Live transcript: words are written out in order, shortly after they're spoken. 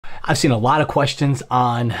I've seen a lot of questions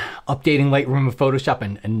on updating Lightroom and Photoshop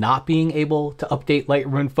and not being able to update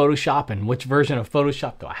Lightroom and Photoshop, and which version of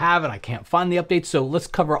Photoshop do I have and I can't find the updates. So let's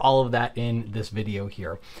cover all of that in this video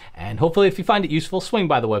here. And hopefully if you find it useful, swing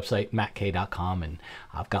by the website, mattkay.com, and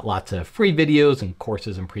I've got lots of free videos and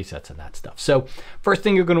courses and presets and that stuff. So first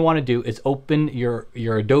thing you're going to want to do is open your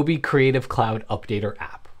Adobe Creative Cloud Updater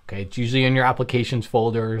app. Okay, it's usually in your applications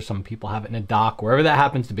folder. Some people have it in a dock, wherever that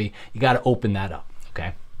happens to be, you got to open that up.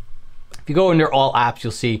 Okay. If you go under all apps,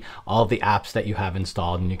 you'll see all of the apps that you have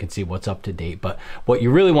installed and you can see what's up to date. But what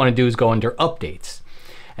you really want to do is go under updates.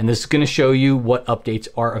 And this is going to show you what updates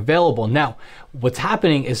are available. Now, what's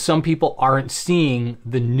happening is some people aren't seeing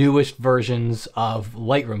the newest versions of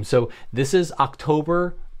Lightroom. So this is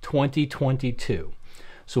October 2022.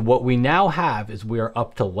 So what we now have is we are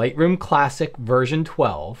up to Lightroom Classic version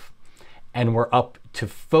 12 and we're up to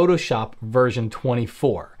Photoshop version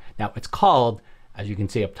 24. Now it's called, as you can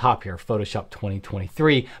see up top here, Photoshop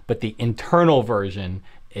 2023, but the internal version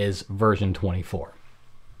is version 24.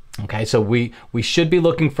 Okay, so we should be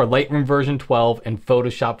looking for Lightroom version 12 and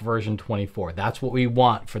Photoshop version 24. That's what we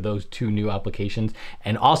want for those two new applications.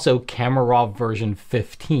 And also Camera Raw version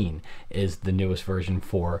 15 is the newest version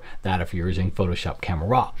for that if you're using Photoshop Camera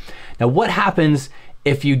Raw. Now what happens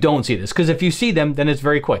if you don't see this? Because if you see them, then it's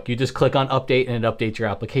very quick. You just click on update and it updates your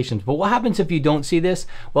applications. But what happens if you don't see this?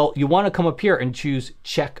 Well, you want to come up here and choose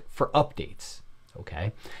check for updates.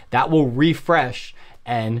 Okay, that will refresh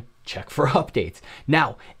and check for updates.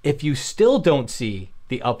 Now, if you still don't see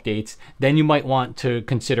the updates, then you might want to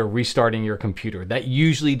consider restarting your computer. That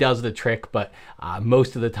usually does the trick, but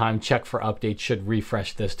most of the time, check for updates should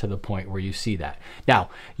refresh this to the point where you see that. Now,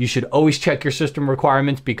 you should always check your system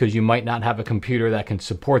requirements because you might not have a computer that can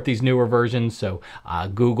support these newer versions. So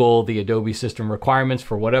Google the Adobe system requirements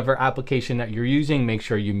for whatever application that you're using. Make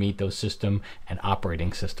sure you meet those system and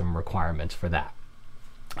operating system requirements for that.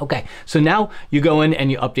 Okay, so now you go in and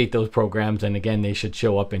you update those programs, and again, they should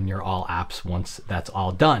show up in your all apps once that's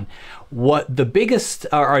all done. What the biggest,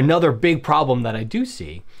 or another big problem that I do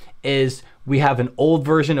see is we have an old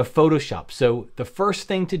version of Photoshop. So the first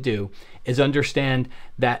thing to do is understand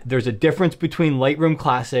that there's a difference between Lightroom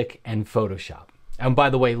Classic and Photoshop. And by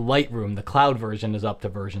the way, Lightroom, the cloud version, is up to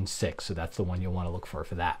version 6, so that's the one you'll want to look for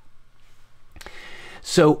that.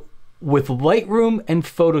 So with Lightroom and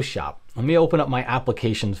Photoshop, let me open up my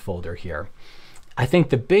applications folder here. I think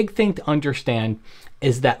the big thing to understand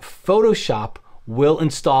is that Photoshop will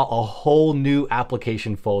install a whole new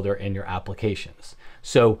application folder in your applications.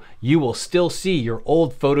 So you will still see your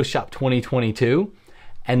old Photoshop 2022,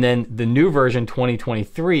 and then the new version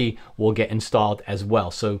 2023 will get installed as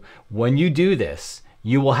well. So when you do this,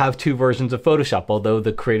 you will have two versions of Photoshop, although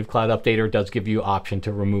the Creative Cloud Updater does give you option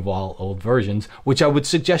to remove all old versions, which I would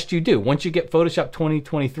suggest you do. Once you get Photoshop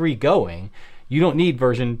 2023 going, you don't need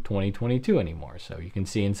version 2022 anymore. So you can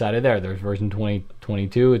see inside of there, there's version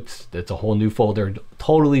 2022. It's a whole new folder,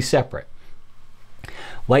 totally separate.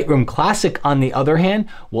 Lightroom Classic, on the other hand,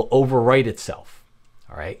 will overwrite itself.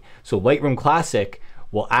 All right, so Lightroom Classic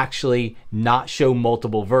will actually not show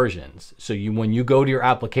multiple versions. So when you go to your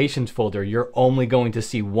applications folder, you're only going to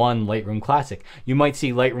see one Lightroom Classic. You might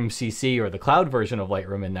see Lightroom CC or the cloud version of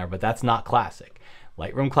Lightroom in there, but that's not Classic.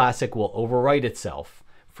 Lightroom Classic will overwrite itself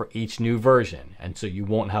for each new version. And so you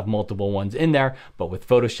won't have multiple ones in there, but with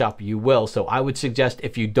Photoshop you will. So I would suggest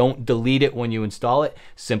if you don't delete it when you install it,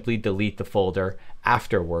 simply delete the folder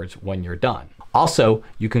afterwards when you're done. Also,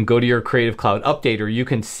 you can go to your Creative Cloud Updater. You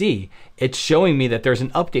can see it's showing me that there's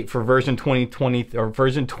an update for version 2020 or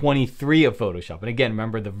version 23 of Photoshop. And again,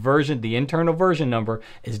 remember the internal version number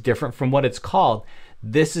is different from what it's called.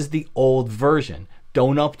 This is the old version.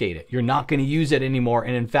 Don't update it. You're not going to use it anymore.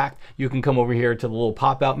 And in fact, you can come over here to the little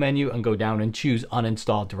pop-out menu and go down and choose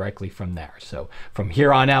uninstall directly from there. So from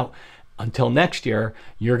here on out until next year,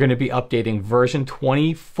 you're going to be updating version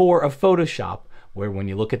 24 of Photoshop, where when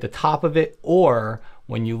you look at the top of it or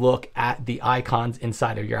when you look at the icons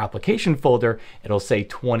inside of your application folder, it'll say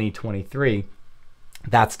 2023.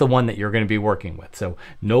 That's the one that you're going to be working with. So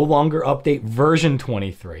no longer update version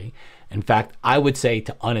 23. In fact, I would say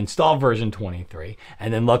to uninstall version 23.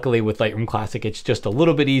 And then luckily with Lightroom Classic, it's just a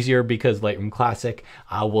little bit easier because Lightroom Classic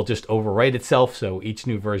will just overwrite itself. So each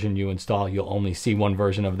new version you install, you'll only see one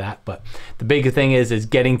version of that. But the big thing is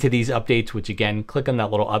getting to these updates, which again, click on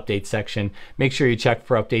that little update section. Make sure you check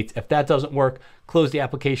for updates. If that doesn't work, close the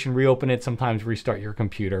application, reopen it, sometimes restart your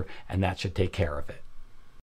computer, and that should take care of it.